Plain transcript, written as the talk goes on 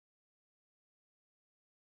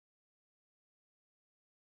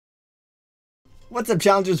What's up,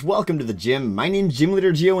 challengers? Welcome to the gym. My name's Gym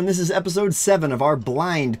Leader Geo, and this is episode 7 of our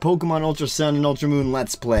blind Pokemon Ultra Sun and Ultra Moon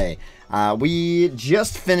Let's Play. We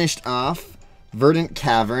just finished off Verdant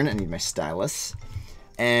Cavern. I need my stylus.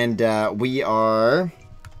 And we are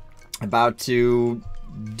about to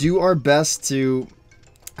do our best to...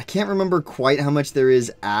 I can't remember quite how much there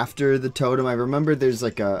is after the totem. I remember there's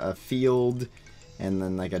like a field and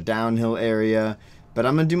then like a downhill area. But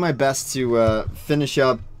I'm going to do my best to finish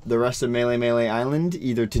up the rest of Melee Island,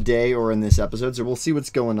 either today or in this episode, so we'll see what's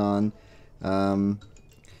going on.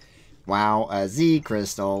 Wow, a Z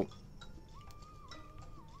crystal.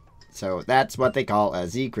 So that's what they call a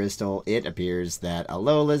Z crystal. It appears that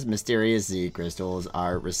Alola's mysterious Z crystals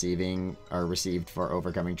are received for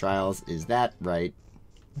overcoming trials. Is that right?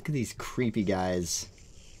 Look at these creepy guys.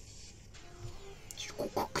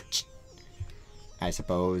 I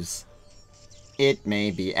suppose it may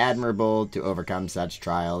be admirable to overcome such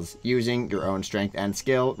trials using your own strength and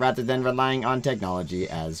skill rather than relying on technology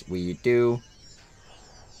as we do.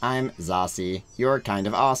 I'm Zossie. You're kind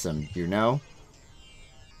of awesome, you know?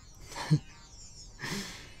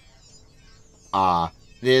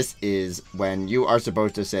 This is when you are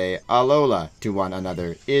supposed to say Alola to one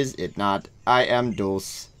another, is it not? I am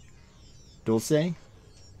Dulce. Dulce?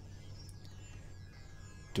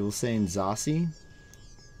 Dulce and Zossie?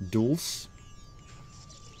 Dulce?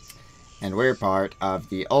 And we're part of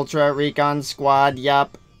the Ultra Recon Squad,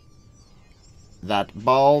 yup. That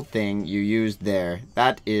ball thing you used there,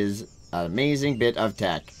 that is an amazing bit of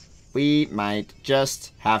tech. We might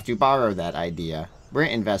just have to borrow that idea. We're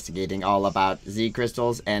investigating all about Z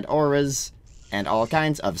crystals and auras and all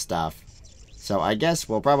kinds of stuff. So I guess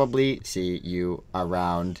we'll probably see you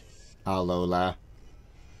around, Alola.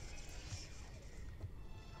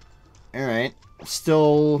 Alright,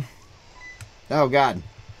 still... Oh god.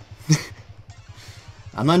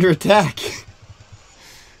 I'm under attack.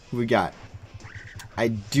 Who we got? I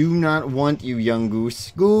do not want you, young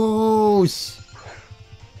goose. Goose!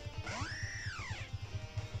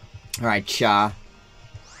 Alright, Cha.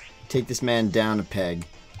 Take this man down a peg.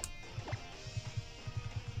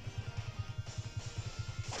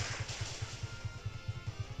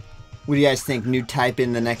 What do you guys think? New type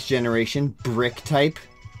in the next generation? Brick type?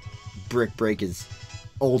 Brick Break is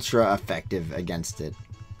ultra effective against it.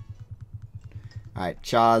 Alright,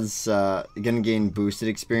 Cha's gonna gain boosted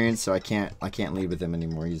experience, so I can't lead with him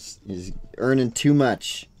anymore. He's earning too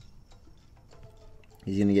much.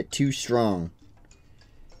 He's gonna get too strong.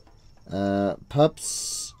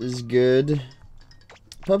 Pups is good.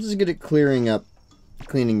 Pups is good at cleaning up,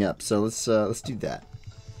 so let's do that.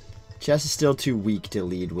 Chess is still too weak to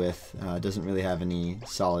lead with. Doesn't really have any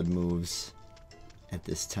solid moves at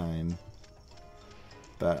this time.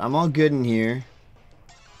 But I'm all good in here.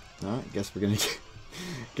 Oh, I guess we're gonna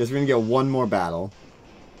get one more battle.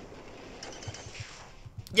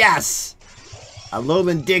 Yes!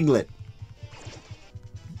 Alolan Diglett.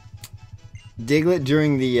 Diglett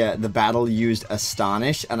during the battle used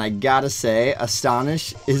Astonish, and I gotta say,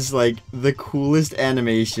 Astonish is like the coolest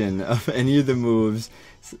animation of any of the moves.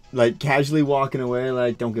 Like casually walking away,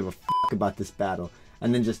 like don't give a fuck about this battle,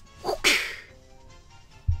 and then just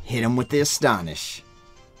hit him with the Astonish.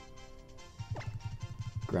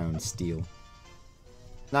 Ground Steel.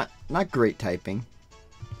 Not great typing.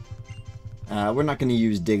 We're not going to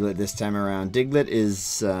use Diglett this time around. Diglett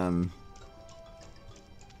is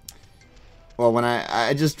well, when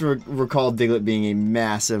I just recall Diglett being a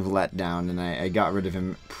massive letdown, and I got rid of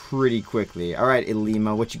him pretty quickly. All right,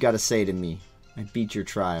 Ilima, what you got to say to me? I beat your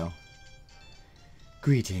trial.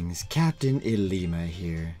 Greetings, Captain Ilima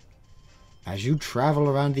here. As you travel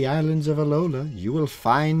around the islands of Alola, you will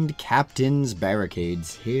find Captain's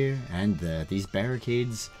barricades here and there. These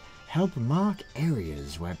barricades help mark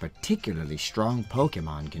areas where particularly strong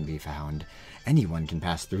Pokemon can be found. Anyone can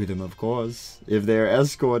pass through them, of course. If they are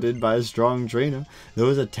escorted by a strong trainer,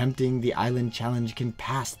 those attempting the island challenge can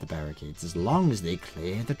pass the barricades as long as they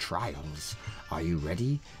clear the trials. Are you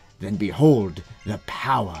ready? Then behold the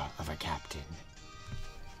power of a captain.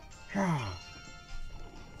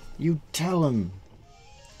 You tell him.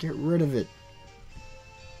 Get rid of it.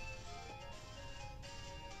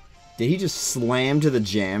 Did he just slam to the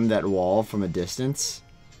jam that wall from a distance?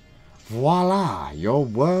 Voila! Your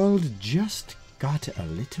world just got a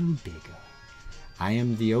little bigger. I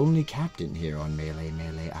am the only captain here on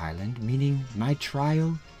Melee Island, meaning my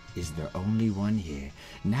trial is the only one here.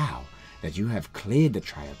 Now that you have cleared the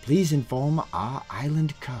trial, please inform our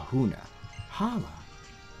island Kahuna, Hala.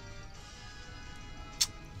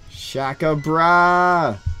 Shaka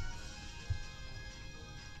bra!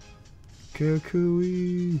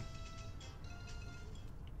 Kukui!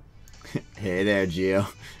 Hey there, Geo.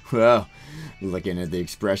 Well, looking at the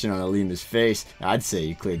expression on Alima's face, I'd say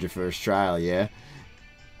you cleared your first trial, yeah?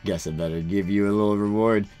 Guess I better give you a little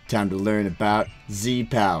reward. Time to learn about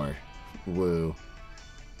Z-Power. Woo.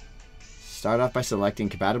 Start off by selecting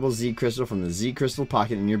compatible Z-Crystal from the Z-Crystal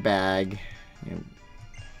pocket in your bag.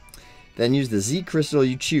 Then use the Z-Crystal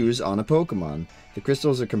you choose on a Pokemon. The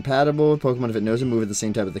crystals are compatible with Pokemon if it knows a move at the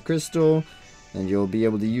same type of the crystal. And you'll be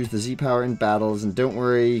able to use the Z-Power in battles. And don't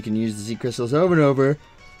worry, you can use the Z-Crystals over and over.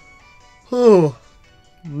 Oh,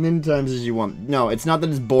 many times as you want. No, it's not that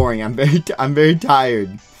it's boring. I'm very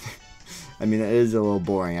tired. I mean, it is a little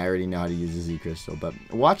boring. I already know how to use the Z-Crystal. But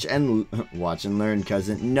watch and learn,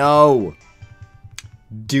 cousin. No!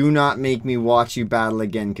 Do not make me watch you battle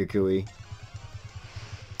again, Kukui.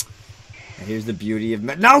 Here's the beauty of...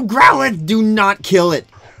 No, Growlithe! Do not kill it!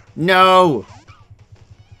 No!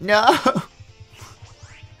 No!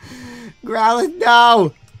 Growlithe,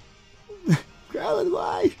 no! Growlithe,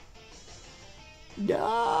 why?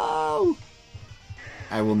 No!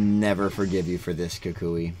 I will never forgive you for this,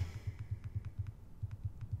 Kukui.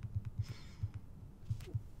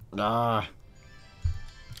 Ah.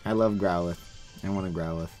 I love Growlithe. I want a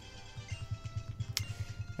Growlithe.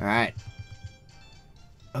 Alright.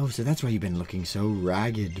 Oh, so that's why you've been looking so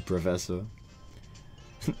ragged, Professor.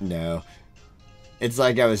 No. It's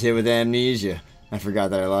like I was hit with amnesia. I forgot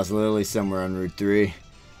that I lost Lily somewhere on Route 3.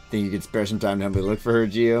 Think you could spare some time to help me look for her,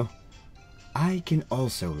 Geo? I can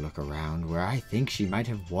also look around where I think she might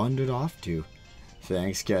have wandered off to.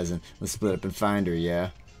 Thanks, cousin. Let's split up and find her, yeah?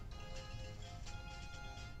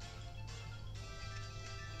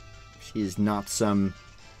 She is not some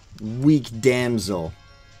weak damsel.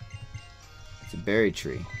 It's a berry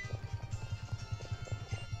tree.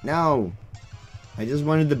 No! I just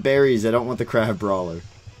wanted the berries. I don't want the crab brawler.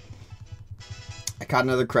 I caught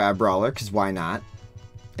another crab brawler, because why not?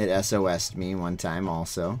 It SOS'd me one time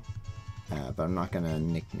also. But I'm not going to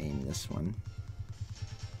nickname this one.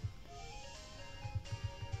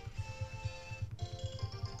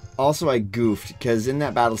 Also, I goofed, because in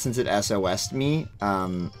that battle, since it SOS'd me,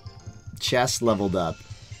 Chess leveled up.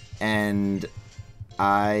 And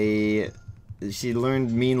she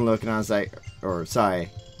learned Mean Look, and I was like, or sorry,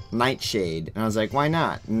 Nightshade, and I was like, why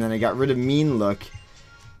not? And then I got rid of Mean Look,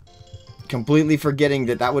 completely forgetting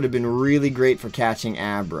that that would have been really great for catching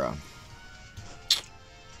Abra.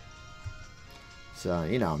 So,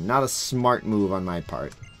 you know, not a smart move on my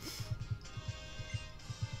part.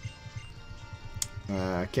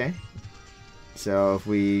 Okay. So if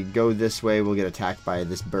we go this way, we'll get attacked by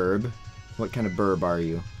this burb. What kind of burb are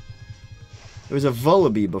you? It was a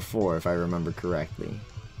Vullaby before, if I remember correctly.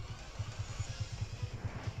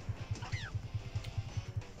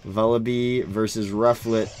 Vullaby versus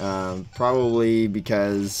Rufflet, probably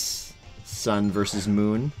because Sun versus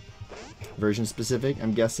Moon. Version specific,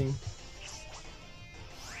 I'm guessing.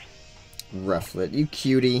 Rufflet, you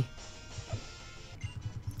cutie.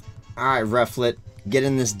 Alright, Rufflet, get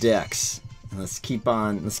in this Dex. Let's keep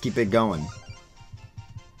it going.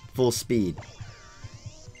 Full speed.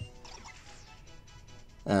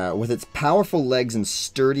 With its powerful legs and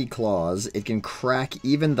sturdy claws, it can crack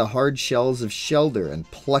even the hard shells of Shelder and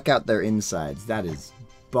pluck out their insides. That is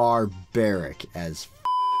barbaric as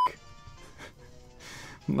f***.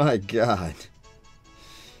 My god.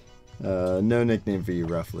 No nickname for you,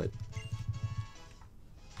 Rufflet.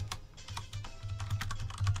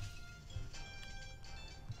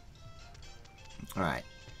 Alright.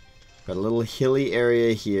 Got a little hilly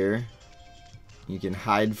area here. You can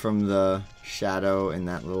hide from the shadow in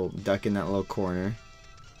that little duck in that little corner.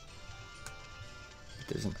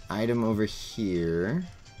 There's an item over here.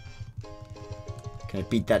 Can I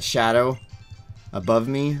beat that shadow above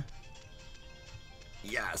me?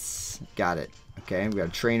 Yes! Got it. Okay, we got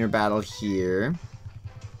a trainer battle here. Do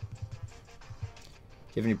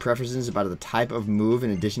you have any preferences about the type of move in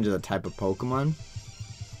addition to the type of Pokemon?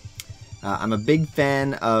 I'm a big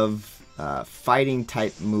fan of fighting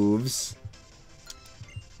type moves.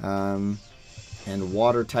 And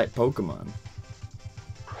water type Pokemon.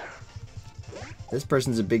 This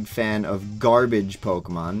person's a big fan of garbage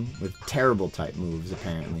Pokemon with terrible type moves,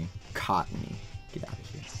 apparently. Cottony. Get out of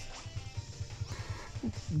here.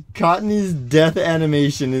 Cottony's death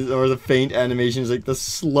animation is, or the faint animation, is like the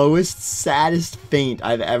slowest, saddest faint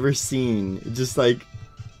I've ever seen. It just like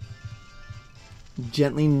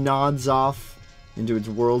gently nods off into its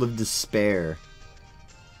world of despair.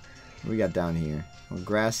 What do we got down here? A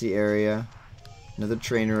grassy area. Another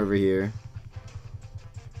trainer over here.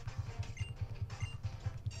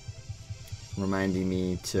 Reminding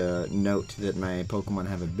me to note that my Pokemon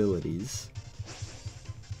have abilities.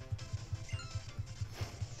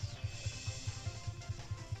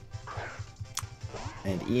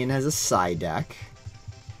 And Ian has a Psyduck.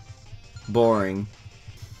 Boring.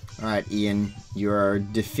 Alright, Ian, you are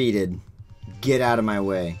defeated. Get out of my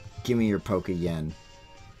way. Give me your Poke-Yen.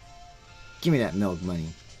 Give me that milk money.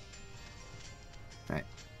 Alright,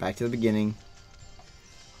 back to the beginning.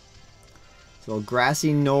 So a little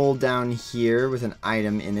grassy knoll down here with an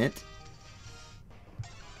item in it.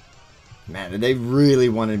 Man, they really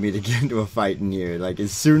wanted me to get into a fight in here. Like,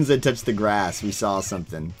 as soon as I touched the grass, we saw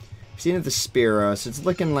something. We've seen it the Spearow, so it's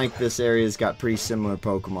looking like this area's got pretty similar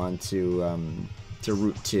Pokemon to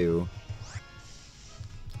Route 2.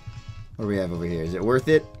 What do we have over here? Is it worth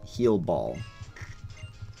it? Heal Ball.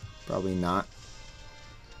 Probably not.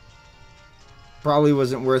 Probably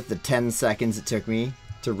wasn't worth the 10 seconds it took me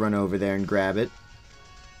to run over there and grab it.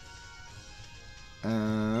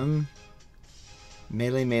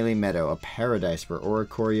 Melee Meadow, a paradise where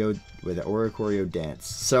Oricorio with an Oricorio dance.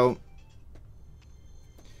 So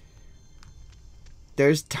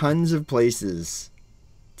there's tons of places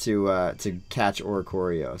to catch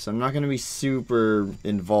Oricorio, so I'm not going to be super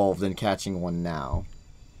involved in catching one now.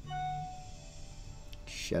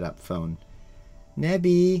 Shut up, phone.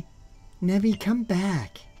 Nebby, come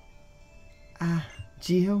back.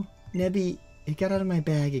 Geo, Nebby, it got out of my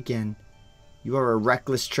bag again. You are a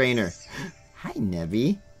reckless trainer. Hi,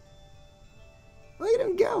 Nebby. Look at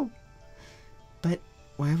him go. But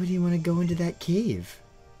why would he want to go into that cave?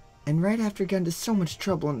 And right after got into so much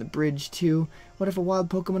trouble on the bridge, too. What if a wild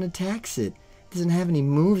Pokemon attacks it? It doesn't have any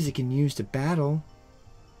moves it can use to battle.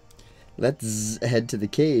 Let's head to the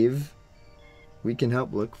cave. We can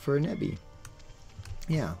help look for Nebby.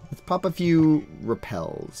 Yeah, let's pop a few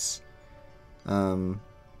repels.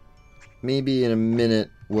 Maybe in a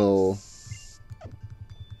minute we'll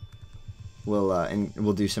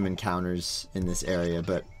do some encounters in this area,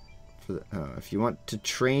 but for the, if you want to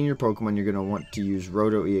train your Pokemon, you're going to want to use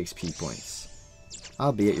Roto EXP points.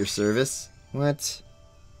 I'll be at your service. What?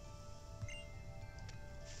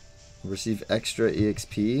 Receive extra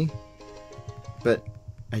EXP? But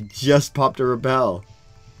I just popped a Repel.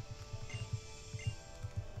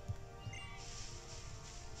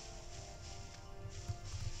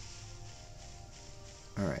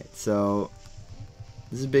 Alright, so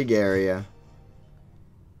this is a big area.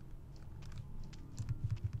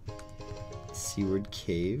 Seaward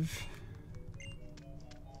Cave.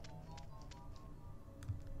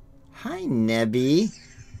 Hi, Nebby.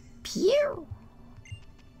 Pew!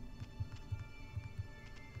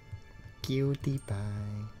 Cutie pie.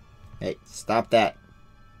 Hey, stop that.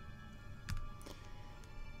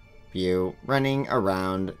 You running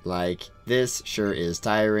around like this sure is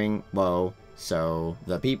tiring. Whoa. So,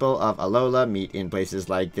 the people of Alola meet in places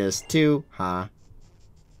like this too, huh?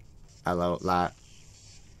 Alola.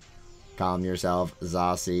 Calm yourself,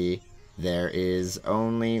 Zossie. There is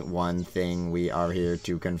only one thing we are here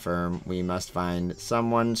to confirm. We must find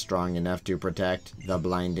someone strong enough to protect the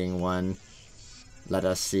blinding one. Let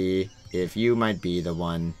us see if you might be the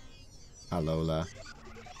one, Alola.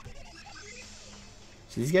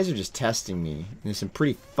 So these guys are just testing me. There's some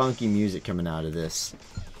pretty funky music coming out of this.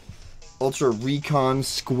 Ultra Recon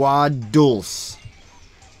Squad Dulce.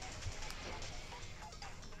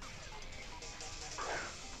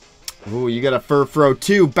 Ooh, you got a Furfro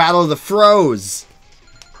too. Battle of the Fros.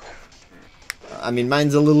 I mean,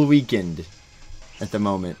 mine's a little weakened at the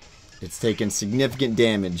moment. It's taken significant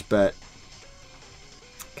damage, but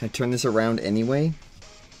can I turn this around anyway?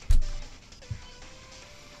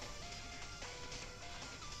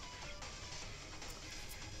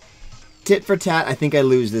 Tit for tat, I think I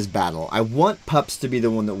lose this battle. I want Pups to be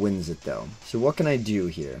the one that wins it, though. So what can I do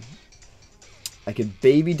here? I could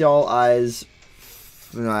Baby Doll Eyes.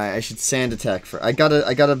 No, I should Sand Attack for. I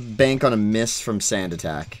gotta bank on a miss from Sand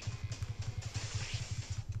Attack.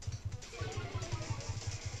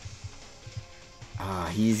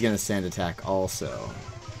 Ah, he's gonna Sand Attack also.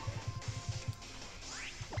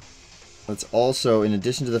 Let's also, in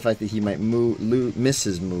addition to the fact that he might miss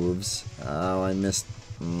his moves. Oh, I missed.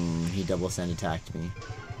 He double Sand Attacked me.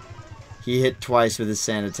 He hit twice with his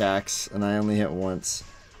Sand Attacks, and I only hit once.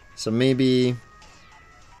 So maybe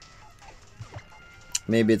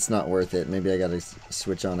it's not worth it. Maybe I gotta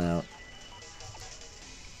switch on out.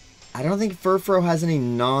 I don't think Furfro has any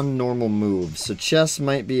non-normal moves, so Chess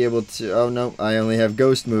might be able to... Oh, no, I only have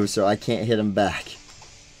Ghost moves, so I can't hit him back.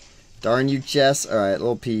 Darn you, Chess. Alright,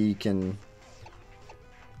 Lil P can...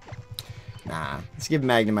 Nah, let's give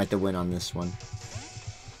Magnemite the win on this one.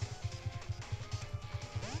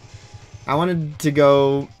 I wanted to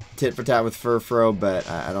go tit for tat with Furfro, but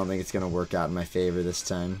I don't think it's going to work out in my favor this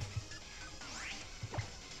time.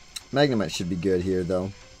 Magnemite should be good here,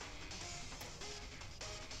 though.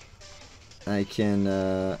 I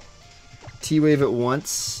can T-Wave it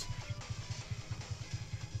once.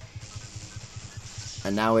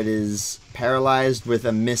 And now it is paralyzed with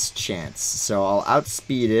a mischance. So I'll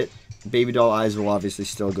outspeed it. Baby doll eyes will obviously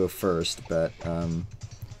still go first, but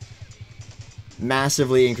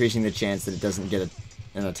massively increasing the chance that it doesn't get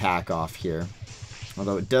an attack off here.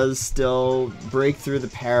 Although it does still break through the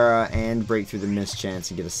para and break through the mischance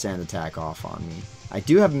and get a sand attack off on me. I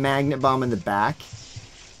do have Magnet Bomb in the back,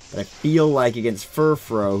 but I feel like against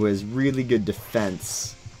Furfro, who has really good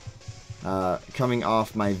defense, coming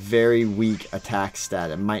off my very weak attack stat,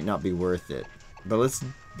 it might not be worth it. But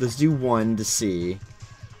let's do one to see.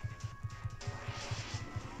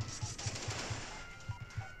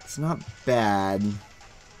 It's not bad,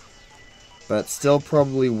 but still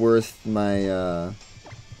probably worth my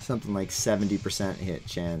something like 70% hit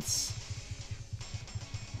chance.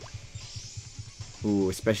 Ooh,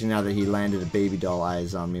 especially now that he landed a baby doll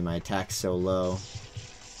eyes on me. My attack's so low.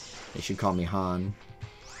 They should call me Han.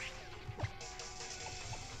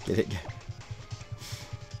 Get it?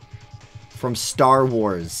 From Star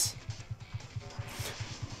Wars.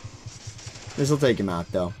 This'll take him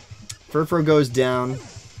out, though. Furfro goes down.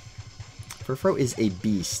 Furfro is a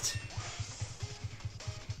beast.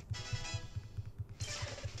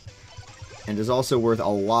 And is also worth a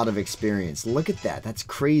lot of experience. Look at that. That's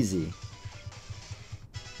crazy.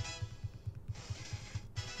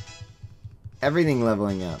 Everything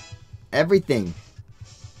leveling up. Everything.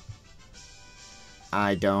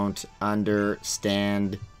 I don't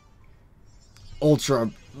understand.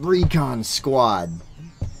 Ultra Recon Squad.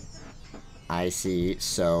 I see.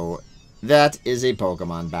 So, that is a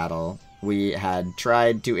Pokemon battle. We had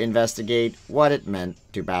tried to investigate what it meant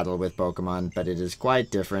to battle with Pokemon, but it is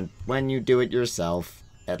quite different when you do it yourself.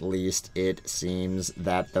 At least it seems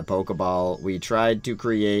that the Pokeball we tried to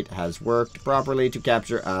create has worked properly to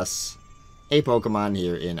capture us, a Pokemon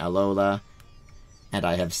here in Alola, and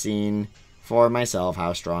I have seen for myself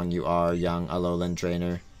how strong you are, young Alolan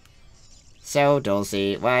trainer. So,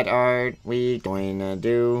 Dulcie, what are we going to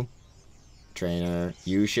do? Trainer,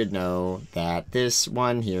 you should know that this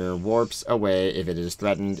one here warps away if it is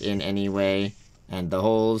threatened in any way, and the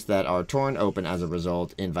holes that are torn open as a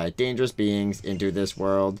result invite dangerous beings into this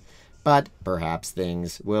world, but perhaps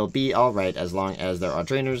things will be alright as long as there are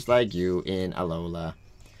trainers like you in Alola.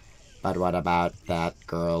 But what about that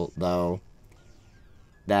girl, though?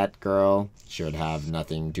 That girl should have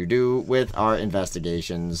nothing to do with our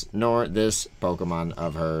investigations, nor this Pokemon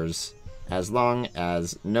of hers. As long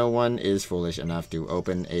as no one is foolish enough to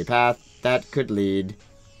open a path that could lead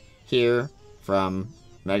here from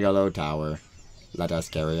Megalo Tower. Let us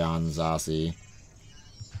carry on, Zossie.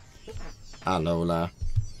 Alola.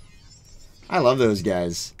 I love those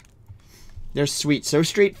guys. They're sweet, so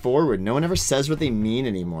straightforward. No one ever says what they mean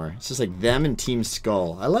anymore. It's just like them and Team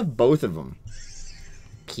Skull. I love both of them.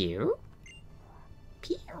 Pew.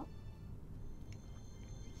 Pew.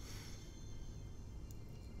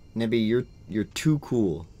 Nebby, you're too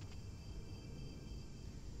cool.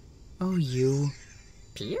 Oh, you.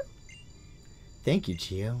 Pew? Thank you,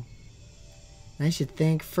 Geo. And I should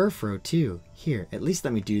thank Furfro, too. Here, at least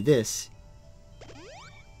let me do this.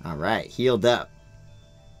 Alright, healed up.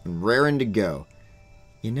 And raring to go.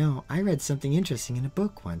 You know, I read something interesting in a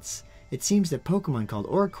book once. It seems that Pokemon called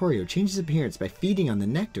Oricorio changes appearance by feeding on the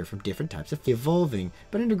nectar from different types of evolving,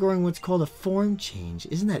 but undergoing what's called a form change.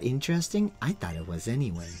 Isn't that interesting? I thought it was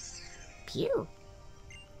anyway. Pew.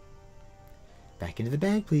 Back into the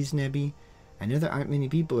bag, please, Nebby. I know there aren't many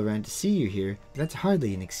people around to see you here, but that's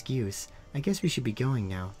hardly an excuse. I guess we should be going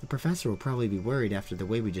now. The professor will probably be worried after the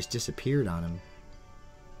way we just disappeared on him.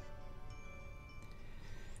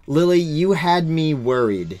 Lily, you had me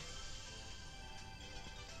worried.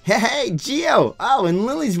 Hey, Geo! Oh, and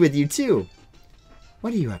Lily's with you, too.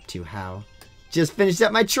 What are you up to, How? Just finished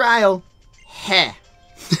up my trial. Heh.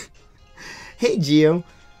 Hey, Geo.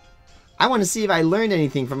 I want to see if I learned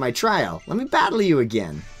anything from my trial. Let me battle you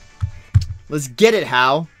again. Let's get it,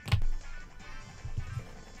 How.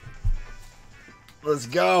 Let's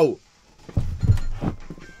go.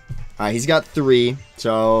 Alright, he's got 3.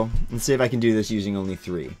 So, let's see if I can do this using only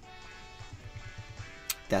 3.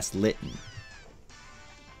 That's Litten.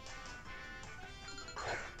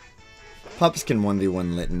 Pups can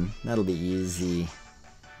 1v1 Litten. That'll be easy.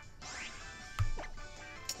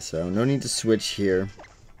 So, no need to switch here.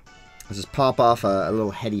 Let's just pop off a little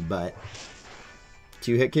heady butt.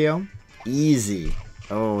 2-hit KO? Easy.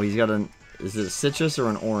 Oh, he's got an... Is it a Citrus or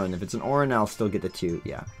an Oran? If it's an Oran, I'll still get the 2.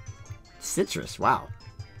 Yeah. Citrus, wow.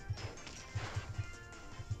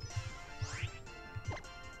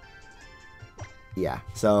 Yeah,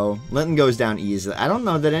 so Linton goes down easily. I don't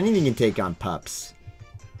know that anything can take on Pups.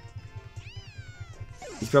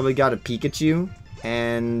 He's probably got a Pikachu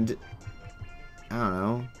and, I don't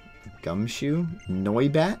know, Gumshoe?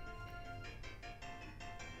 Noibat?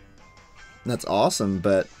 That's awesome,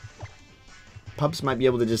 but Pups might be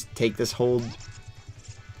able to just take this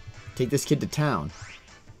kid to town.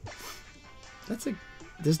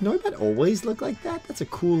 Does Noibat always look like that? That's a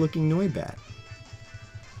cool looking Noibat.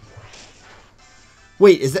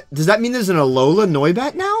 Wait, does that mean there's an Alola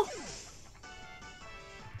Noibat now?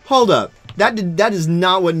 Hold up. That is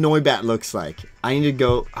not what Noibat looks like. I need to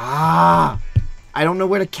go... I don't know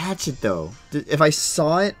where to catch it, though. If I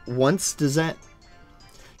saw it once, does that...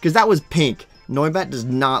 Because that was pink. Noibat does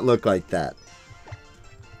not look like that.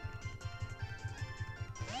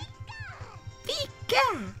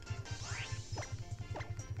 Pika!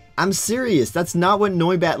 I'm serious. That's not what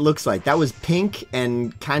Noibat looks like. That was pink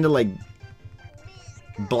and kind of like...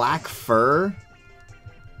 black fur.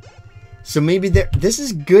 So maybe this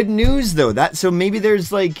is good news though. So maybe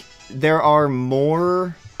there are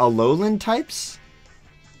more Alolan types.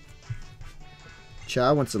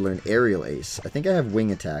 Cha wants to learn Aerial Ace. I think I have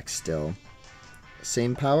Wing Attack still.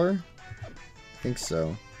 Same power? I think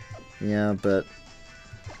so. Yeah, but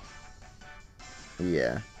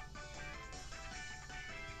yeah.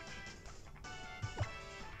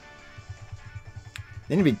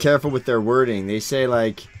 They need to be careful with their wording. They say,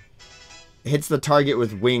 like, hits the target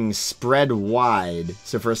with wings spread wide.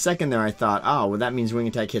 So for a second there I thought, oh, well that means Wing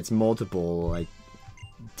Attack hits multiple, like,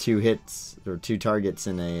 2 hits or 2 targets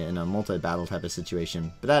in a multi-battle type of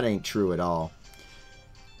situation. But that ain't true at all.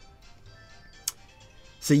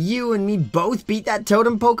 So you and me both beat that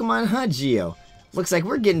totem Pokemon, huh, Geo? Looks like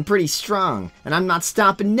we're getting pretty strong. And I'm not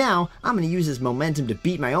stopping now. I'm going to use this momentum to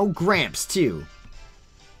beat my old Gramps, too.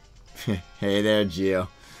 Hey there, Geo.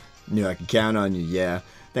 Knew I could count on you, yeah.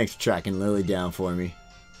 Thanks for tracking Lily down for me.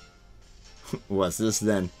 What's this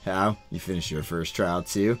then? How? You finished your first trial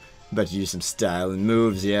too? Bet you use some style and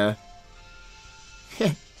moves, yeah?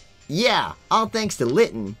 Yeah, all thanks to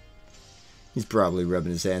Litton. He's probably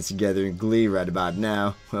rubbing his hands together in glee right about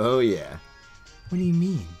now. Oh yeah. What do you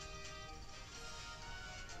mean?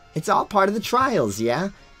 It's all part of the trials, yeah?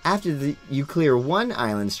 After you clear one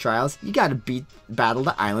island's trials, you gotta battle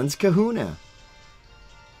the island's Kahuna.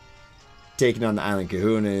 Taking on the island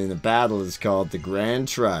Kahuna in a battle is called the Grand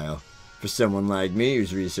Trial. For someone like me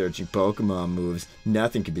who's researching Pokemon moves,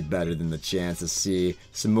 nothing could be better than the chance to see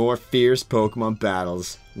some more fierce Pokemon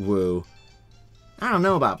battles. Woo. I don't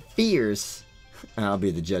know about fierce. I'll be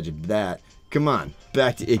the judge of that. Come on,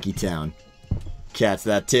 back to Icky Town. Catch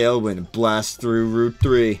that tailwind and blast through Route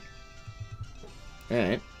 3.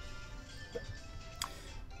 Alright.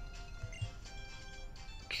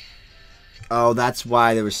 Oh, that's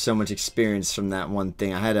why there was so much experience from that one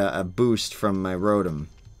thing. I had a boost from my Rotom.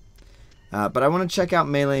 But I want to check out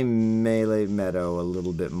Melee Meadow a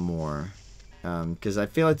little bit more. Because I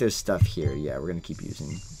feel like there's stuff here. Yeah, we're going to keep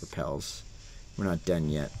using repels. We're not done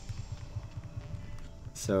yet.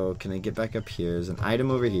 So, can I get back up here? There's an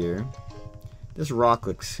item over here. This rock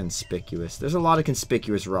looks conspicuous. There's a lot of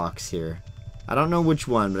conspicuous rocks here. I don't know which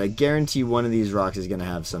one, but I guarantee one of these rocks is going to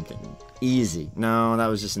have something. Easy. No, that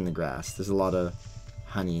was just in the grass. There's a lot of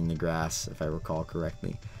honey in the grass, if I recall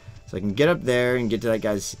correctly. So I can get up there and get to that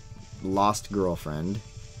guy's lost girlfriend.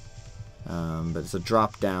 But it's a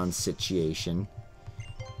drop-down situation.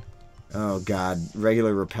 Oh, God.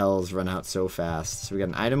 Regular repels run out so fast. So we got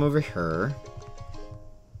an item over here.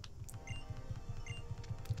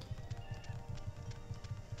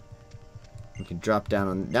 We can drop down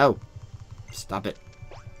on... No! Stop it.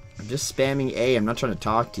 I'm just spamming A. I'm not trying to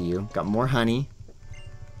talk to you. Got more honey.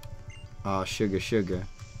 Aw, sugar, sugar.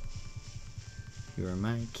 You're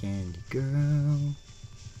my candy girl.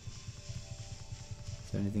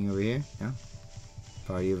 Is there anything over here? No?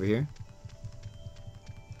 Party over here?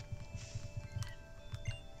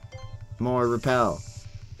 More repel.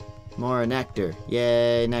 More nectar.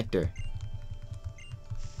 Yay, nectar.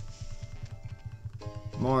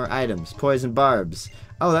 More items. Poison barbs.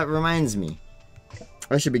 Oh, that reminds me.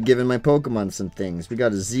 I should be giving my Pokemon some things. We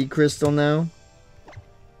got a Z Crystal now.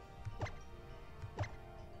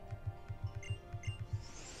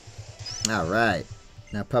 Alright.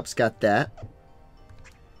 Now Pup's got that.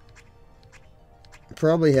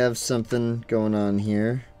 Probably have something going on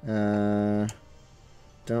here. Don't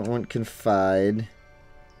want Confide.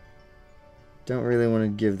 Don't really want to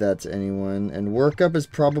give that to anyone. And Workup is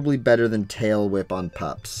probably better than Tail Whip on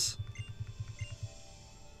Pups.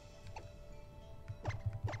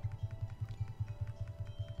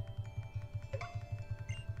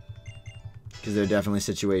 Because there are definitely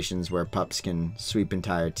situations where pups can sweep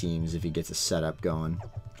entire teams if he gets a setup going.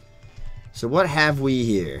 So what have we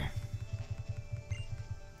here?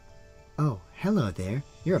 Oh, hello there.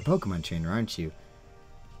 You're a Pokemon trainer, aren't you?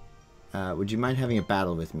 Would you mind having a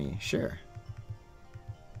battle with me? Sure.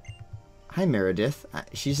 Hi, Meredith.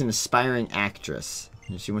 She's an aspiring actress,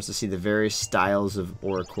 and she wants to see the various styles of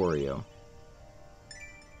Oricorio.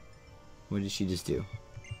 What did she just do?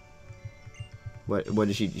 What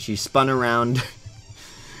did she spun around?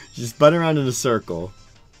 She spun around in a circle.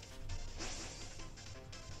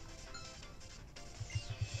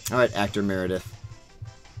 Alright, actor Meredith.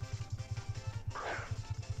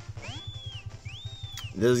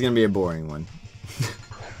 This is gonna be a boring one.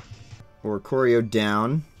 Oricorio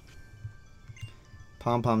down.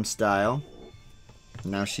 Pom-pom style.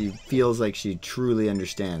 Now she feels like she truly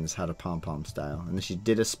understands how to pom-pom style. And then she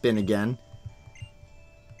did a spin again.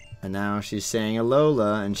 And now she's saying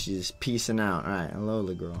Alola and she's peacing out. Alright,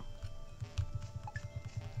 Alola girl.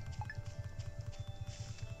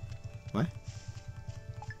 What?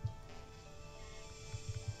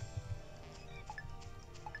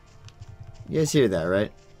 You guys hear that,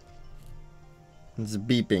 right? It's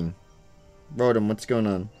beeping. Rotom, what's going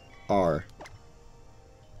on? R.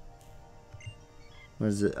 What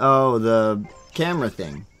is it? Oh, the camera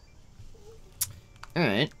thing.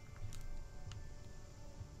 Alright.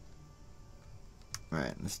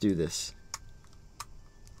 Alright, let's do this.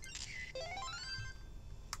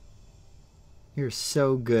 You're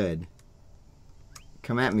so good.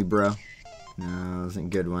 Come at me, bro. No, that wasn't a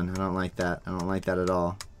good one. I don't like that. I don't like that at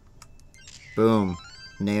all. Boom.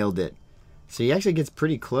 Nailed it. So he actually gets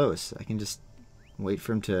pretty close. I can just wait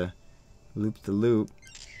for him to loop the loop.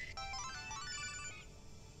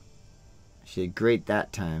 She did great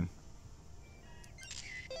that time.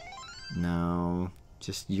 No.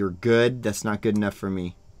 Just, you're good? That's not good enough for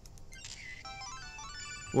me.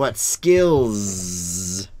 What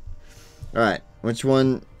skills? Alright. Which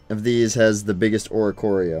one of these has the biggest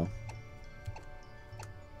Oricorio?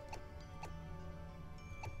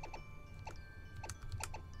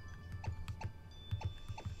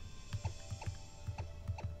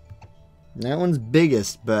 That one's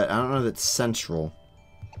biggest, but I don't know if it's central.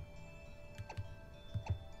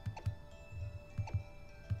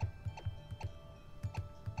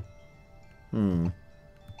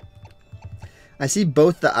 I see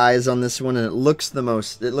both the eyes on this one, and it looks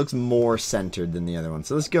more centered than the other one.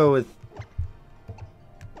 So let's go with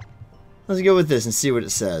this and see what it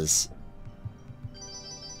says.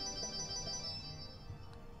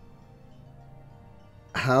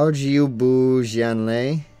 How Jiubu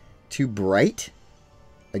Jianlei? Too bright?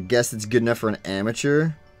 I guess it's good enough for an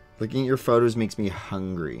amateur. Looking at your photos makes me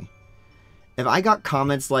hungry. If I got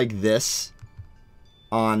comments like this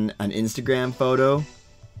on an Instagram photo,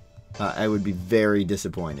 I would be very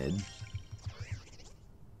disappointed.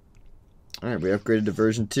 Alright, we upgraded to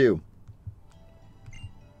version 2.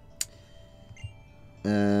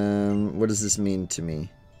 What does this mean to me?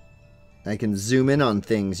 I can zoom in on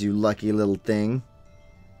things, you lucky little thing.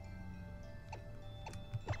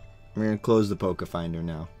 We're going to close the Poke Finder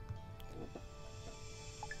now.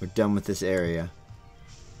 We're done with this area.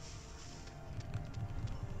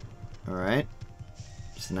 Alright.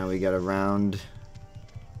 So now we got around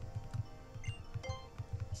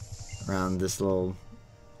this little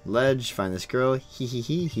ledge, find this girl.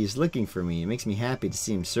 He's looking for me. It makes me happy to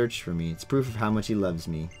see him search for me. It's proof of how much he loves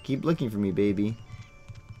me. Keep looking for me, baby.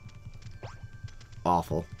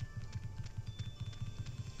 Awful.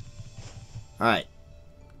 Alright.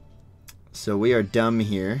 So we are dumb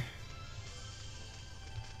here.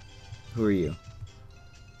 Who are you?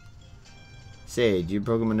 Say, do you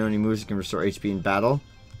Pokemon know any moves that can restore HP in battle?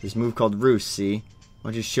 This move called Roost, see? Why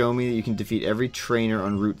don't you show me that you can defeat every trainer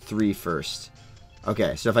on Route 3 first?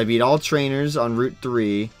 Okay, so if I beat all trainers on Route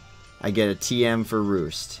 3, I get a TM for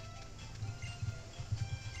Roost.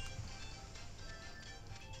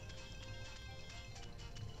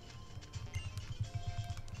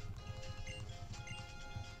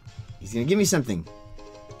 He's gonna give me something.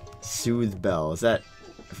 Soothe Bell. Is that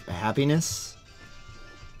happiness?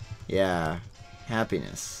 Yeah,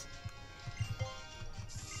 happiness.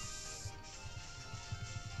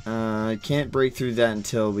 I can't break through that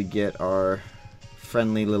until we get our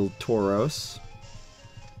friendly little Tauros.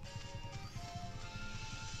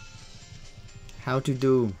 How to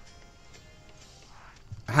do?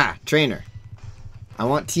 Aha! Trainer. I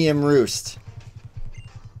want TM Roost.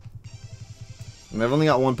 And I've only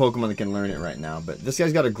got one Pokemon that can learn it right now, but this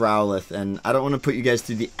guy's got a Growlithe, and I don't want to put you guys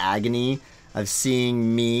through the agony of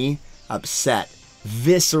seeing me upset,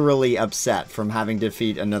 viscerally upset from having to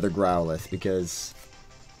defeat another Growlithe, because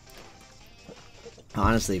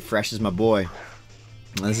Honestly, Fresh is my boy.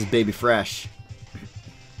 This is Baby Fresh.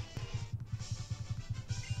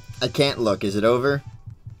 I can't look. Is it over?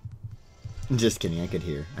 Just kidding. I could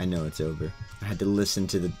hear. I know it's over. I had to listen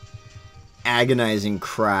to the agonizing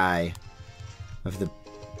cry of the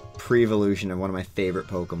pre-evolution of one of my favorite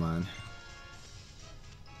Pokemon.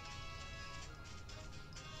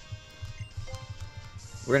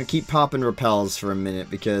 We're going to keep popping repels for a minute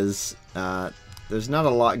because there's not a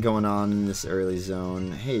lot going on in this early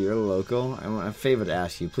zone. Hey, you're a local. I want a favor to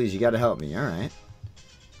ask you. Please, you got to help me. Alright.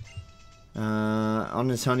 On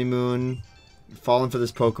his honeymoon, falling for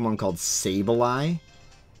this Pokemon called Sableye.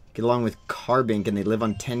 Get along with Carbink and they live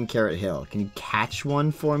on 10 Carat Hill. Can you catch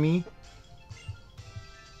one for me?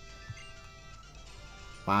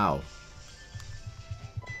 Wow.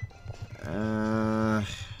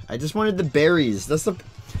 I just wanted the berries. That's the...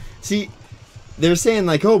 See, they're saying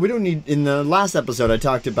like, oh, we don't need... In the last episode I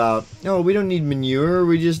talked about, oh, we don't need manure.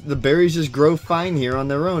 The berries just grow fine here on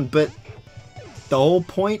their own. But the whole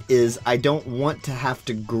point is I don't want to have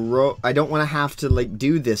to grow... I don't want to have to like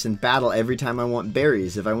do this in battle every time I want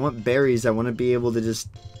berries. If I want berries, I want to be able to just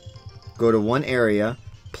go to one area,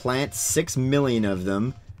 plant 6 million of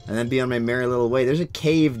them, and then be on my merry little way. There's a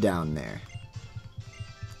cave down there.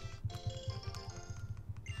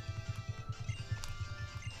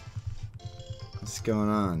 What's going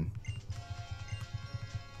on?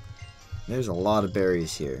 There's a lot of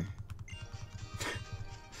berries here.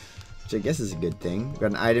 Which I guess is a good thing. We've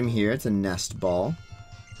got an item here. It's a nest ball.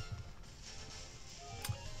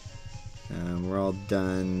 We're all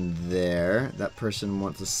done there. That person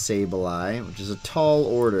wants a Sableye, which is a tall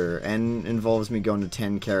order and involves me going to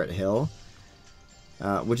 10 Carat Hill.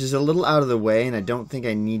 Which is a little out of the way, and I don't think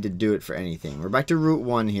I need to do it for anything. We're back to Route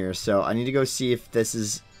 1 here, so I need to go see if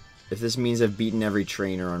this means I've beaten every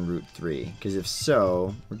trainer on Route 3. Because if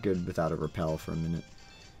so, we're good without a repel for a minute.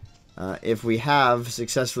 If we have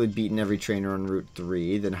successfully beaten every trainer on Route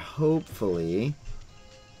 3, then hopefully...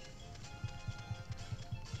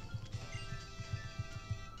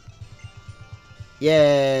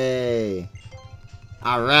 Yay!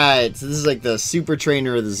 Alright, so this is like the super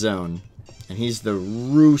trainer of the zone. And he's the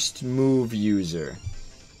Roost move user.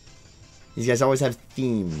 These guys always have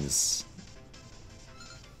themes.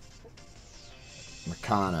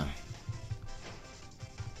 Makana.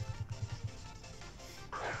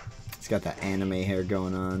 He's got that anime hair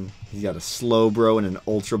going on. He's got a Slowbro and an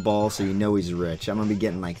Ultra Ball, so you know he's rich. I'm gonna be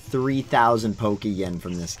getting like 3,000 Poke Yen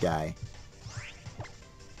from this guy.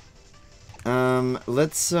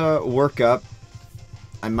 Let's work up.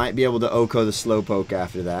 I might be able to Oko the Slowpoke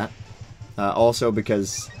after that. Also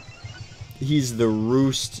because he's the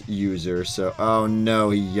Roost user, so... Oh no,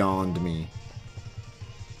 he yawned me.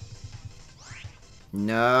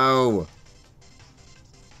 No!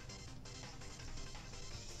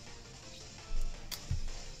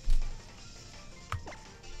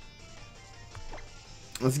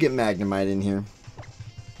 Let's get Magnemite in here.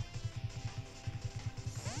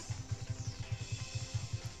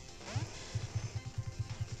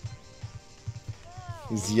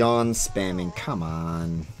 He's yawn spamming. Come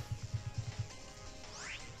on.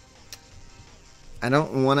 I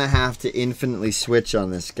don't want to have to infinitely switch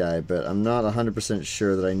on this guy, but I'm not 100%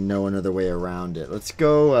 sure that I know another way around it. Let's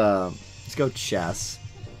go Chess.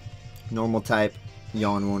 Normal type.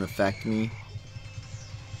 Yawn won't affect me.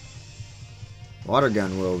 Water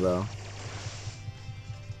Gun will, though.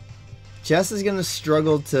 Chess is going to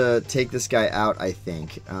struggle to take this guy out, I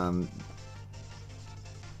think.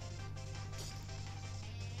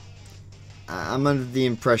 I'm under the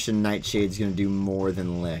impression Nightshade's going to do more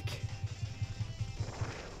than Lick.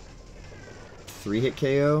 3-hit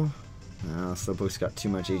KO? No, Slowpoke's got too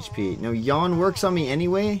much HP. No, Yawn works on me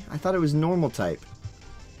anyway? I thought it was normal type.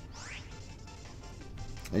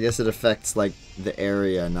 I guess it affects, like, the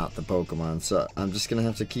area, not the Pokemon. So I'm just going to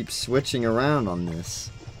have to keep switching around on this.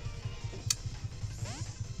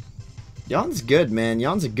 Yawn's good, man.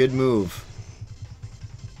 Yawn's a good move.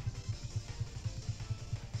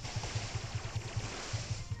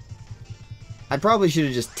 I probably should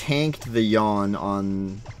have just tanked the Yawn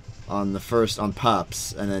on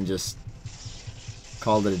Pups and then just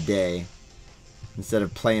called it a day instead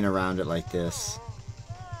of playing around it like this.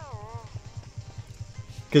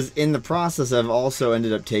 Because in the process, I've also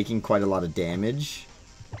ended up taking quite a lot of damage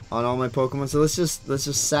on all my Pokemon. So let's just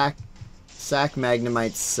sack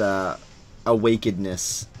Magnemite's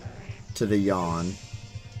awakenedness to the Yawn.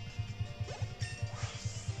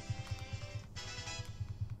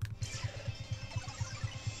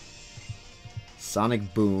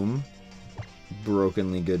 Sonic Boom.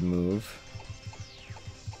 Brokenly good move.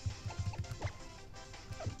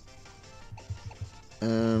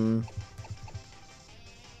 I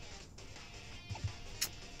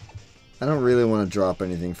don't really want to drop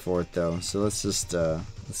anything for it though, so let's just let's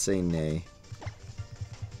say nay.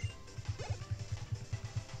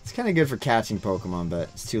 It's kind of good for catching Pokemon, but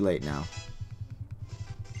it's too late now.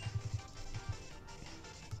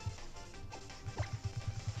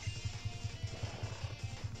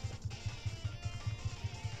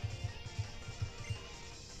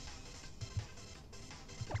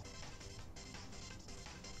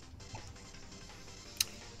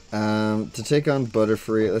 To take on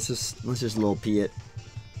Butterfree, let's just Lil P it.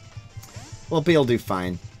 Lil P will do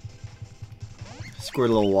fine. Squirt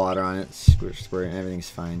a little water on it, squirt, and everything's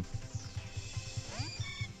fine.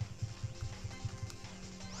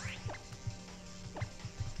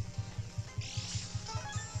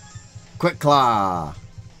 Quick Claw!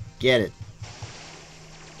 Get it.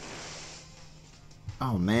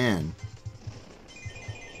 Oh man.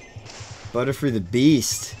 Butterfree the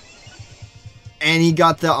Beast. And he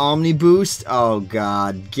got the Omni Boost? Oh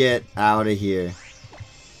god, get out of here.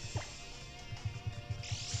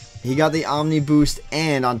 He got the Omni Boost,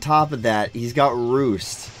 and on top of that, he's got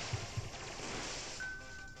Roost.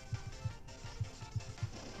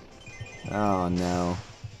 Oh no.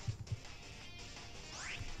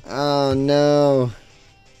 Oh no.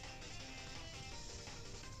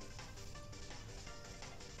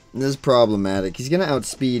 This is problematic. He's gonna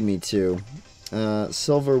outspeed me too.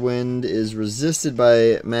 Silver Wind is resisted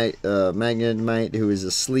by Magnemite, who is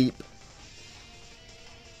asleep.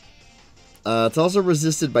 It's also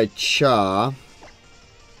resisted by Cha.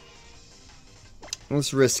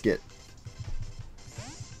 Let's risk it.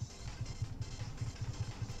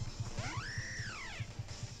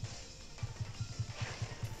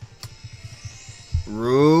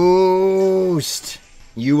 Roost!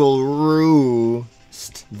 You will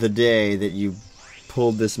roost the day that you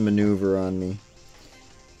pulled this maneuver on me.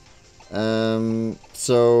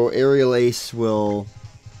 So Aerial Ace will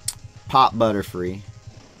pop Butterfree.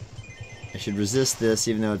 I should resist this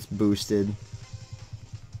even though it's boosted.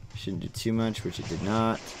 Shouldn't do too much, which it did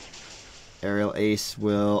not. Aerial Ace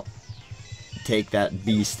will take that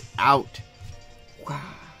beast out. Wow.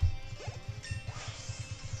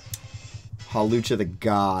 Hawlucha the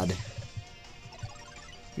God.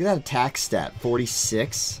 Look at that attack stat,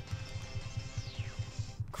 46.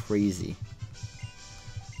 Crazy.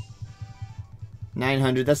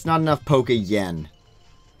 900, that's not enough Poke-Yen.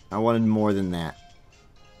 I wanted more than that.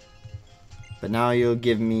 But now you'll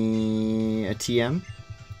give me a TM.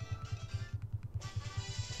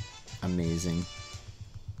 Amazing.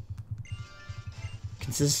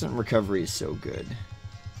 Consistent recovery is so good.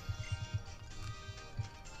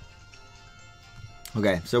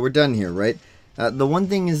 Okay, so we're done here, right? The one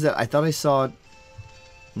thing is that I thought I saw...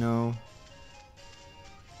 No.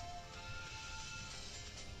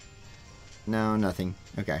 No, nothing.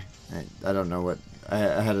 Okay. I don't know what... I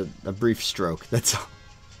had a brief stroke, that's all.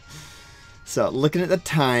 So, looking at the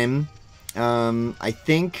time, I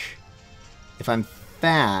think if I'm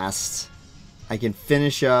fast, I can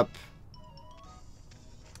finish up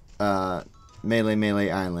Melee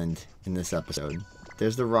Island in this episode.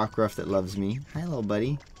 There's the Rockruff that loves me. Hi, little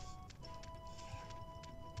buddy.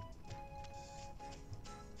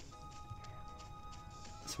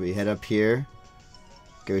 So we head up here.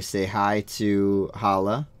 Go say hi to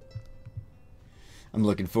Hala. I'm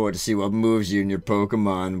looking forward to see what moves you and your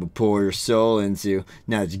Pokemon will pour your soul into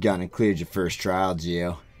now that you've gone and cleared your first trial,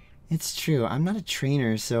 Geo. It's true, I'm not a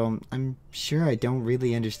trainer, so I'm sure I don't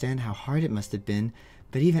really understand how hard it must have been,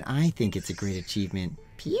 but even I think it's a great achievement.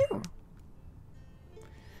 Pew!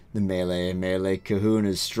 The Melee Kahuna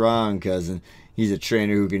is strong, cousin. He's a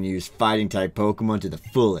trainer who can use fighting-type Pokemon to the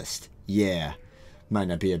fullest. Yeah. Might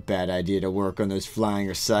not be a bad idea to work on those flying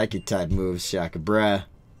or psychic-type moves, Shaka Bra.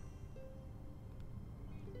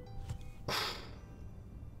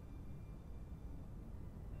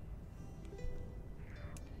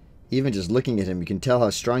 Even just looking at him, you can tell how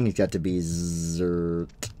strong he's got to be. Zert.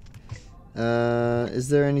 Is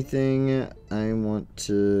there anything I want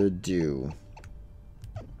to do?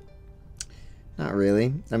 Not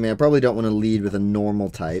really. I mean, I probably don't want to lead with a normal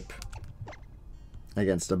type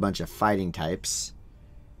against a bunch of fighting types.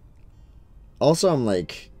 Also, I'm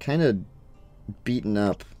like kind of beaten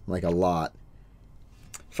up like a lot.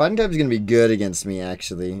 Fighting type is going to be good against me,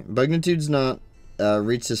 actually. Bugnitude's not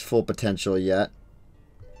reached his full potential yet.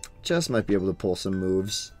 Just might be able to pull some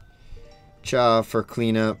moves. Cha for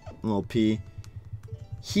cleanup, little P.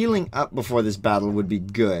 Healing up before this battle would be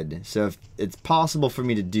good. So if it's possible for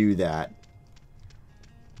me to do that.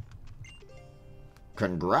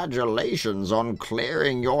 Congratulations on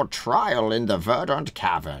clearing your trial in the Verdant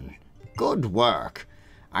Cavern. Good work.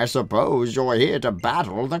 I suppose you're here to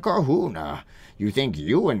battle the Kahuna. You think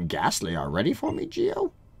you and Ghastly are ready for me,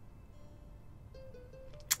 Geo?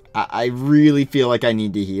 I really feel like I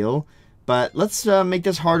need to heal, but let's make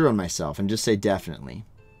this harder on myself and just say definitely.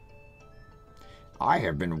 I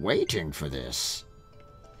have been waiting for this.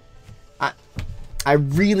 I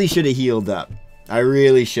really should have healed up. I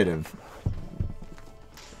really should have.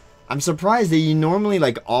 I'm surprised that you normally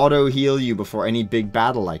like auto heal you before any big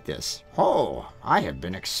battle like this. Oh, I have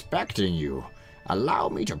been expecting you. Allow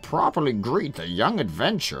me to properly greet the young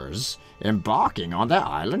adventurers embarking on their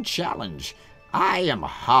island challenge. I am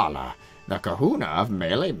Hala, the Kahuna of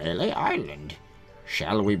Melee Island.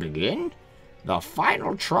 Shall we begin? The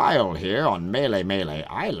final trial here on Melee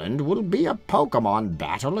Island will be a Pokémon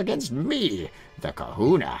battle against me, the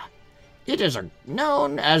Kahuna. It is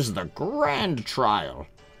known as the Grand Trial.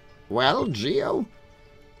 Well, Geo,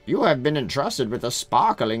 you have been entrusted with a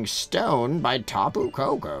sparkling stone by Tapu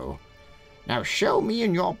Koko. Now show me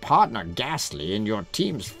and your partner Ghastly in your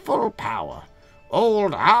team's full power.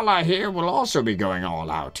 Old Hala here will also be going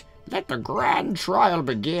all out. Let the Grand Trial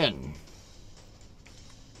begin.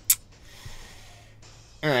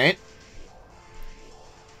 Alright.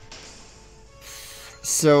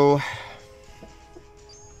 So,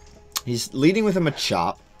 he's leading with a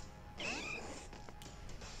Machop.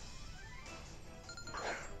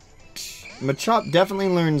 Machop definitely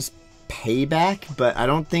learns Payback, but I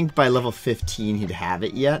don't think by level 15 he'd have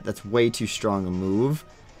it yet. That's way too strong a move.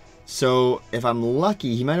 So, if I'm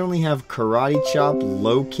lucky, he might only have Karate Chop,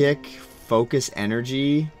 Low Kick, Focus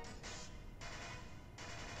Energy.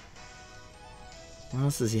 What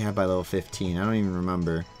else does he have by level 15? I don't even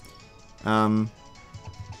remember.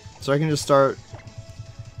 So I can just start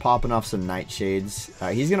popping off some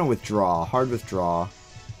Nightshades. He's going to withdraw, hard withdraw,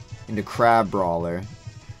 into Crab Brawler.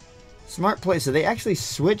 Smart play. So they actually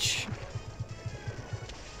switch.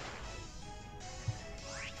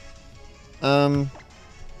 Crab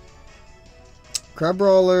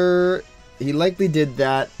Brawler, he likely did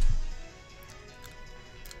that.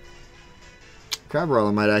 Crab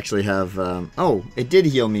Brawler might actually have, oh, it did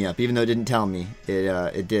heal me up, even though it didn't tell me.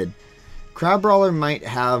 It did. Crab Brawler might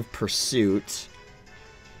have Pursuit.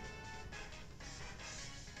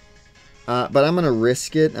 But I'm going to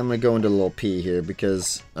risk it. I'm going to go into a little P here,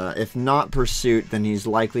 because if not Pursuit, then he's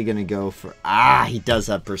likely going to go for... Ah, he does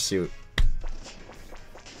have Pursuit.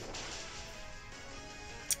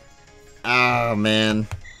 Oh, man.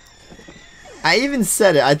 I even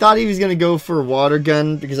said it. I thought he was going to go for Water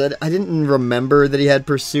Gun because I didn't remember that he had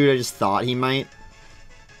Pursuit. I just thought he might.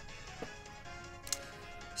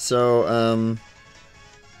 So,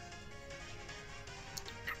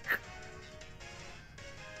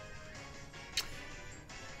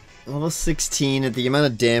 level 16 at the amount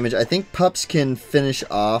of damage. I think Pups can finish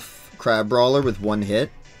off Crab Brawler with one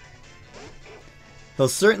hit. He'll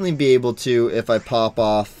certainly be able to if I pop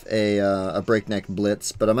off a Breakneck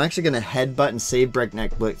Blitz, but I'm actually going to headbutt and save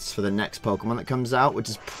Breakneck Blitz for the next Pokemon that comes out, which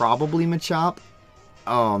is probably Machop.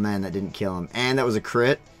 Oh man, that didn't kill him. And that was a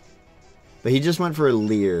crit. But he just went for a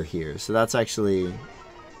Leer here, so that's actually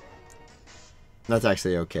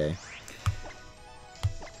okay.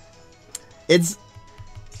 It's...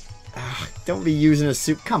 don't be using a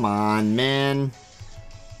soup. Come on, man.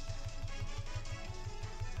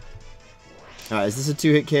 Alright, is this a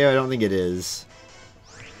 2-hit KO? I don't think it is.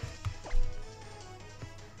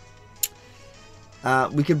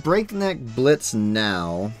 We could Breakneck Blitz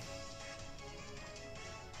now.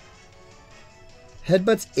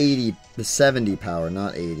 Headbutt's 70 power,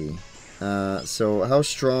 not 80. So how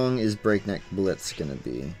strong is Breakneck Blitz gonna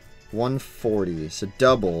be? 140, so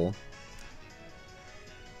double.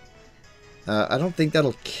 I don't think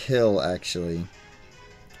that'll kill, actually.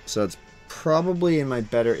 So it's probably in my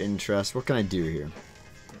better interest. What can I do here?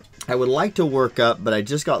 I would like to work up, but I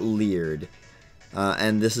just got leered.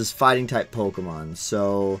 And this is fighting type Pokemon,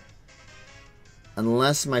 so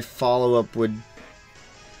unless my follow-up would...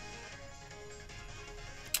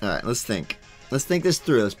 Alright, let's think. Let's think this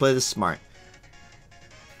through. Let's play this smart.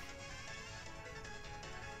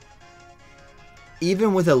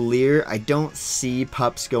 Even with a Leer, I don't see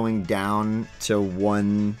Pups going down to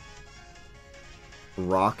one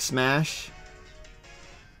Rock Smash,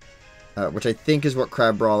 which I think is what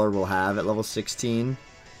Crab Brawler will have at level 16.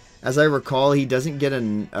 As I recall, he doesn't get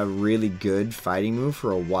a really good fighting move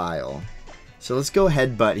for a while. So let's go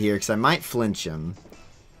Headbutt here, because I might flinch him.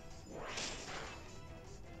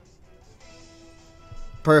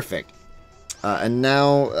 Perfect. And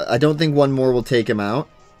now, I don't think one more will take him out.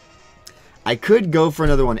 I could go for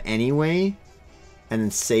another one anyway, and then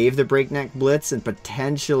save the Breakneck Blitz and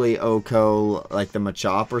potentially OHKO like the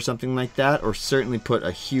Machop or something like that, or certainly put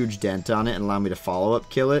a huge dent on it and allow me to follow-up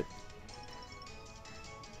kill it.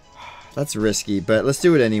 That's risky, but let's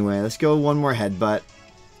do it anyway. Let's go one more headbutt.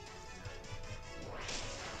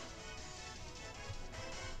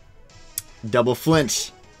 Double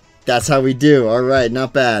flinch. That's how we do. Alright,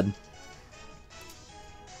 not bad.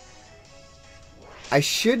 I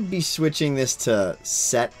should be switching this to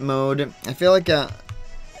set mode. I feel like I'm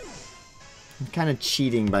kind of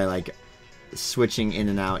cheating by like switching in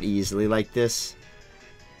and out easily like this.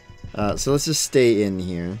 So let's just stay in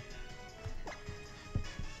here.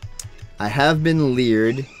 I have been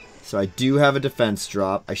leered, so I do have a defense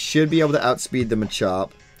drop. I should be able to outspeed the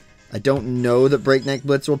Machop. I don't know that Breakneck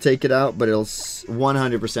Blitz will take it out, but it'll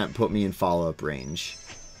 100% put me in follow-up range.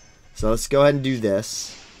 So let's go ahead and do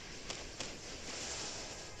this.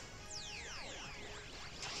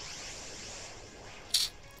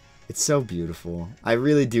 It's so beautiful. I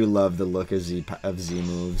really do love the look of Z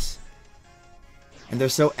moves. And they're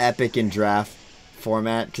so epic in draft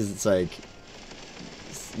format, because it's like,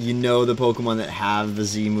 you know the Pokemon that have the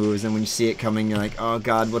Z moves, and when you see it coming, you're like, oh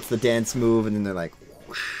god, what's the dance move? And then they're like,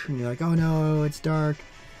 whoosh, and you're like, oh no, it's dark.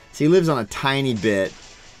 So he lives on a tiny bit.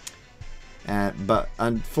 But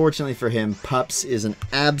unfortunately for him, Pups is an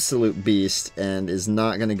absolute beast, and is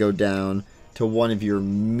not going to go down to one of your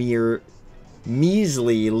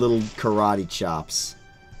measly little karate chops.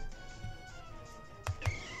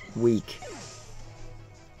 Weak.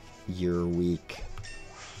 You're weak.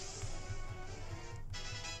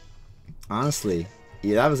 Honestly,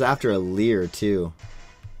 yeah, that was after a leer too.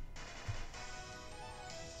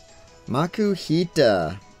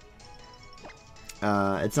 Makuhita.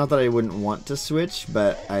 It's not that I wouldn't want to switch,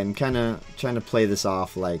 but I'm kind of trying to play this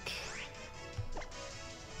off like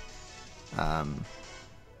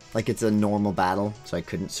it's a normal battle, so I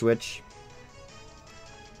couldn't switch.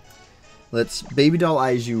 Let's Baby Doll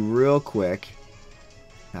Eyes you real quick.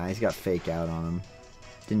 Nah, he's got Fake Out on him.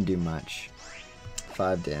 Didn't do much.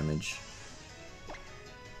 5 damage.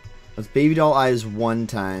 Let's Baby Doll Eyes one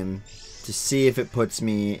time to see if it puts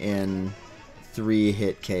me in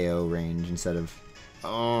 3-hit KO range instead of... Oh,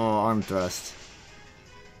 Arm Thrust.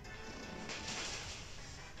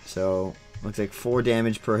 So, looks like 4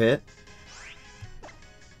 damage per hit.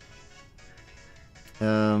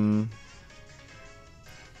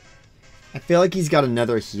 I feel like he's got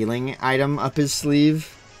another healing item up his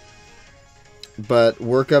sleeve. But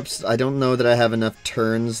workups, I don't know that I have enough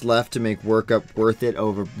turns left to make workup worth it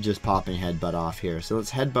over just popping Headbutt off here. So let's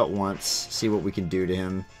Headbutt once, see what we can do to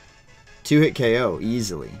him. 2-hit KO,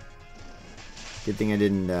 easily. Good thing I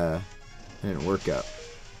didn't work up.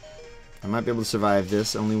 I might be able to survive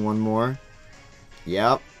this. Only one more.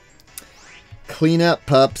 Yep. Clean up,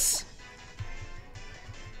 pups.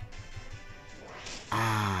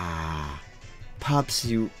 Ah. Pups,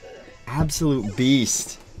 you absolute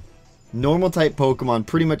beast. Normal type Pokemon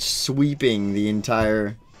pretty much sweeping the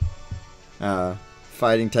entire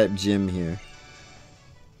fighting type gym here.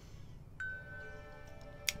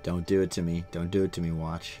 Don't do it to me. Don't do it to me,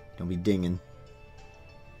 watch. Don't be dinging.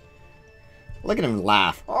 Look at him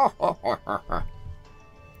laugh.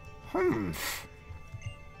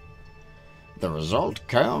 The result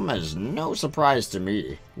came as no surprise to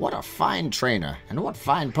me. What a fine trainer, and what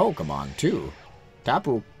fine Pokemon, too.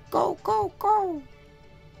 Tapu, go, go, go.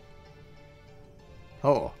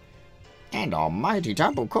 Oh, and almighty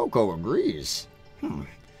Tapu Koko agrees.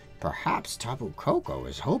 Perhaps Tapu Koko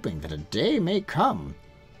is hoping that a day may come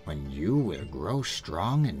when you will grow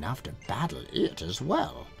strong enough to battle it as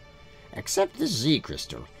well. Except this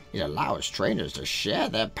Z-Crystal, it allows trainers to share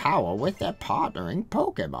their power with their partnering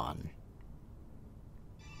Pokemon.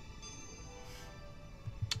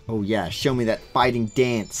 Oh yeah, show me that fighting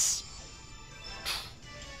dance.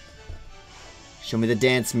 Show me the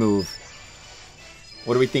dance move.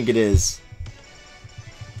 What do we think it is?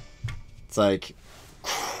 It's like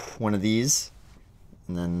one of these,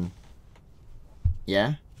 and then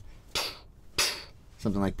yeah,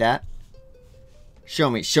 something like that. Show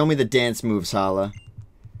me the dance moves, Hala.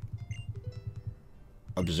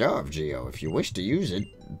 Observe, Geo. If you wish to use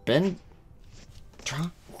it, bend.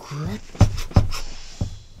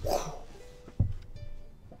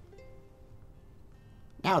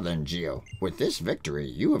 Now then, Geo, with this victory,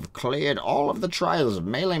 you have cleared all of the trials of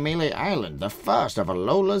Melee Island, the first of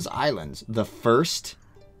Alola's islands. The first?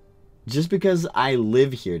 Just because I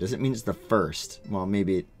live here doesn't mean it's the first. Well,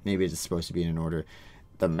 maybe it's supposed to be in an order.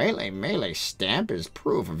 The Melee stamp is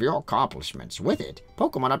proof of your accomplishments. With it,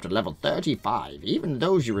 Pokemon up to level 35, even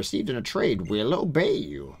those you received in a trade, will obey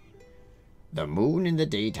you. The moon in the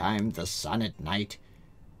daytime, the sun at night.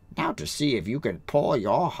 Now to see if you can pour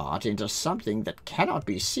your heart into something that cannot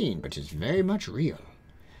be seen but is very much real.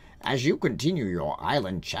 As you continue your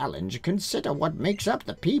island challenge, consider what makes up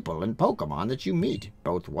the people and Pokemon that you meet,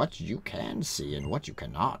 both what you can see and what you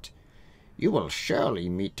cannot. You will surely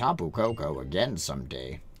meet Tapu Koko again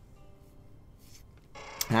someday.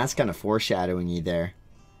 That's kind of foreshadowing-y there.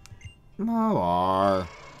 More.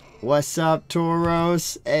 What's up,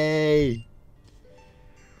 Tauros? Hey.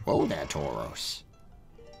 Whoa there, Tauros.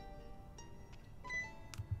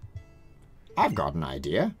 I've got an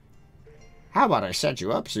idea. How about I set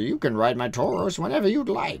you up so you can ride my Tauros whenever you'd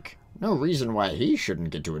like? No reason why he shouldn't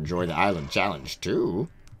get to enjoy the island challenge, too.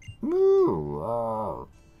 Moo.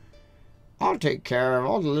 I'll take care of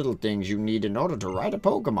all the little things you need in order to ride a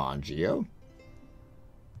Pokemon, Geo.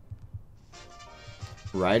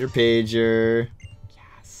 Rider pager.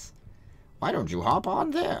 Yes. Why don't you hop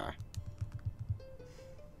on there?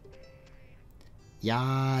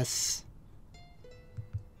 Yes.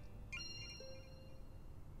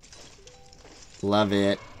 Love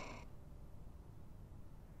it.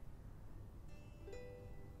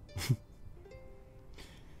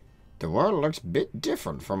 The world looks a bit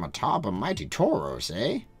different from atop a mighty Tauros,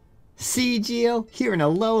 eh? See, Geo? Here in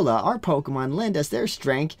Alola, our Pokemon lend us their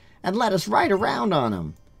strength and let us ride around on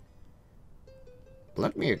them.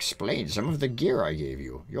 Let me explain some of the gear I gave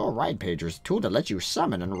you. Your ride pager is a tool to let you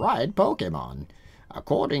summon and ride Pokemon.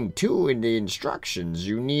 According to in the instructions,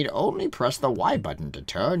 you need only press the Y button to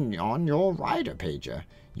turn on your rider pager.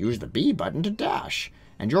 Use the B button to dash,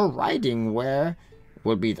 and your riding wear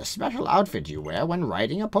will be the special outfit you wear when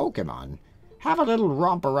riding a Pokemon. Have a little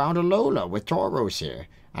romp around Alola with Tauros here.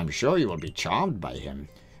 I'm sure you will be charmed by him.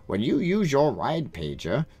 When you use your ride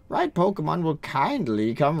pager, ride Pokemon will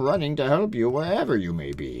kindly come running to help you wherever you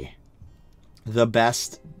may be. The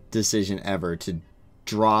best decision ever to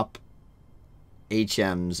drop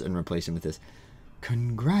HMs and replace them with this.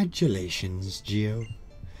 Congratulations, Geo.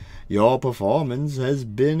 Your performance has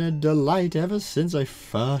been a delight ever since I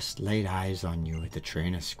first laid eyes on you at the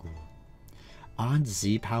trainer school. Aren't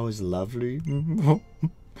Z-Powers lovely?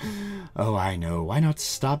 Oh, I know. Why not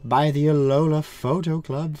stop by the Alola Photo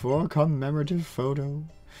Club for a commemorative photo?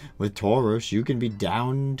 With Tauros, you can be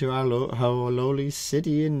down to Alola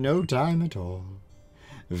City in no time at all.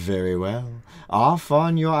 Very well. Off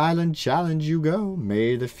on your island challenge you go.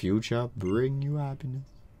 May the future bring you happiness.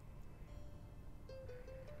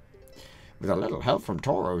 With a little help from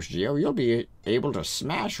Tauros, Geo, you'll be able to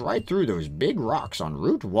smash right through those big rocks on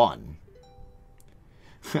Route 1.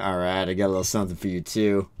 Alright, I got a little something for you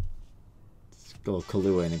too. A little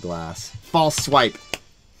Kahlua in a glass. False swipe!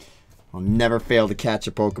 I'll never fail to catch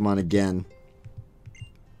a Pokemon again.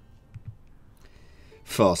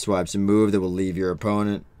 False swipe's a move that will leave your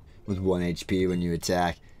opponent with 1 HP when you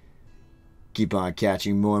attack. Keep on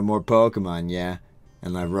catching more and more Pokemon, yeah?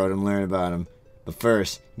 And let Rotom learn about them. But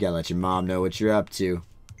first, you gotta let your mom know what you're up to.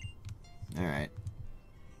 Alright.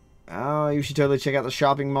 Oh, you should totally check out the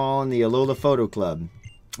shopping mall and the Alola Photo Club.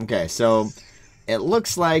 Okay, so it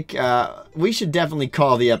looks like we should definitely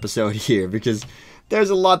call the episode here because there's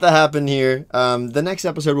a lot that happened here. The next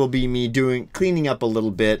episode will be me cleaning up a little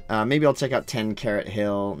bit. Maybe I'll check out 10 Carrot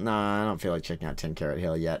Hill. Nah, I don't feel like checking out 10 Carrot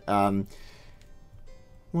Hill yet. Well,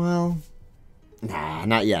 nah,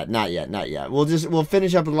 not yet. We'll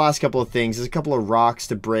finish up the last couple of things. There's a couple of rocks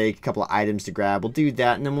to break, a couple of items to grab. We'll do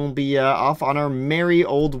that, and then we'll be off on our merry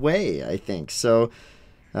old way, I think. So,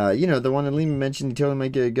 you know, the one that Lima mentioned, you totally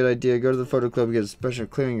might get a good idea. Go to the photo club, get a special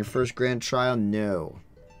clearing your first grand trial. No.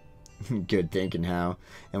 Good thinking, how.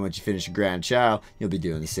 And once you finish your grand trial, you'll be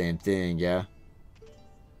doing the same thing, yeah?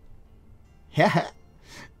 Yeah.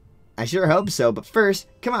 I sure hope so, but first,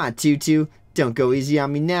 come on, Tutu. Don't go easy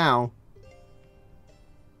on me now.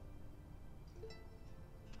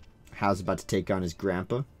 Hal's about to take on his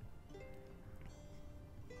grandpa.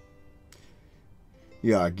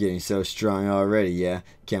 You are getting so strong already, yeah?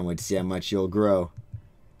 Can't wait to see how much you'll grow.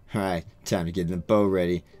 Alright, time to get the bow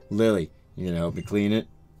ready. Lily, you gonna help me clean it?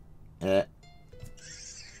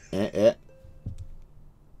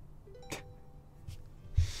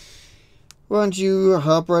 Why don't you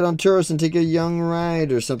hop right on Tauros and take a young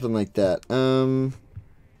ride or something like that?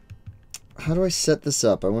 How do I set this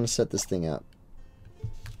up? I want to set this thing up.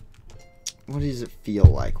 What does it feel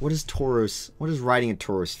like? What does riding a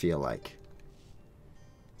Tauros feel like?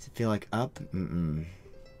 Does it feel like up?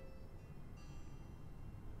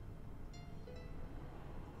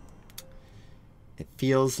 It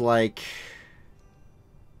feels like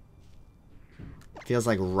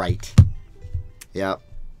right. Yep.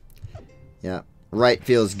 Right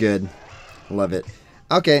feels good. Love it.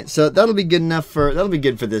 Okay, so that'll be good enough for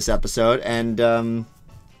this episode, and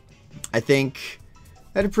I think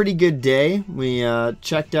I had a pretty good day. We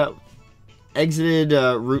exited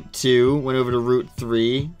Route 2, went over to Route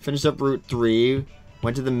 3, finished up Route 3,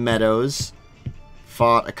 went to the meadows,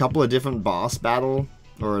 fought a couple of different boss battle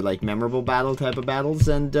or like memorable battle type of battles,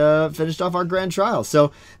 and finished off our grand trial.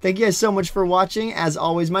 So thank you guys so much for watching. As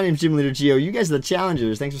always, my name is Gym Leader Geo. You guys are the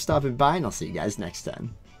challengers. Thanks for stopping by, and I'll see you guys next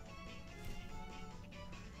time.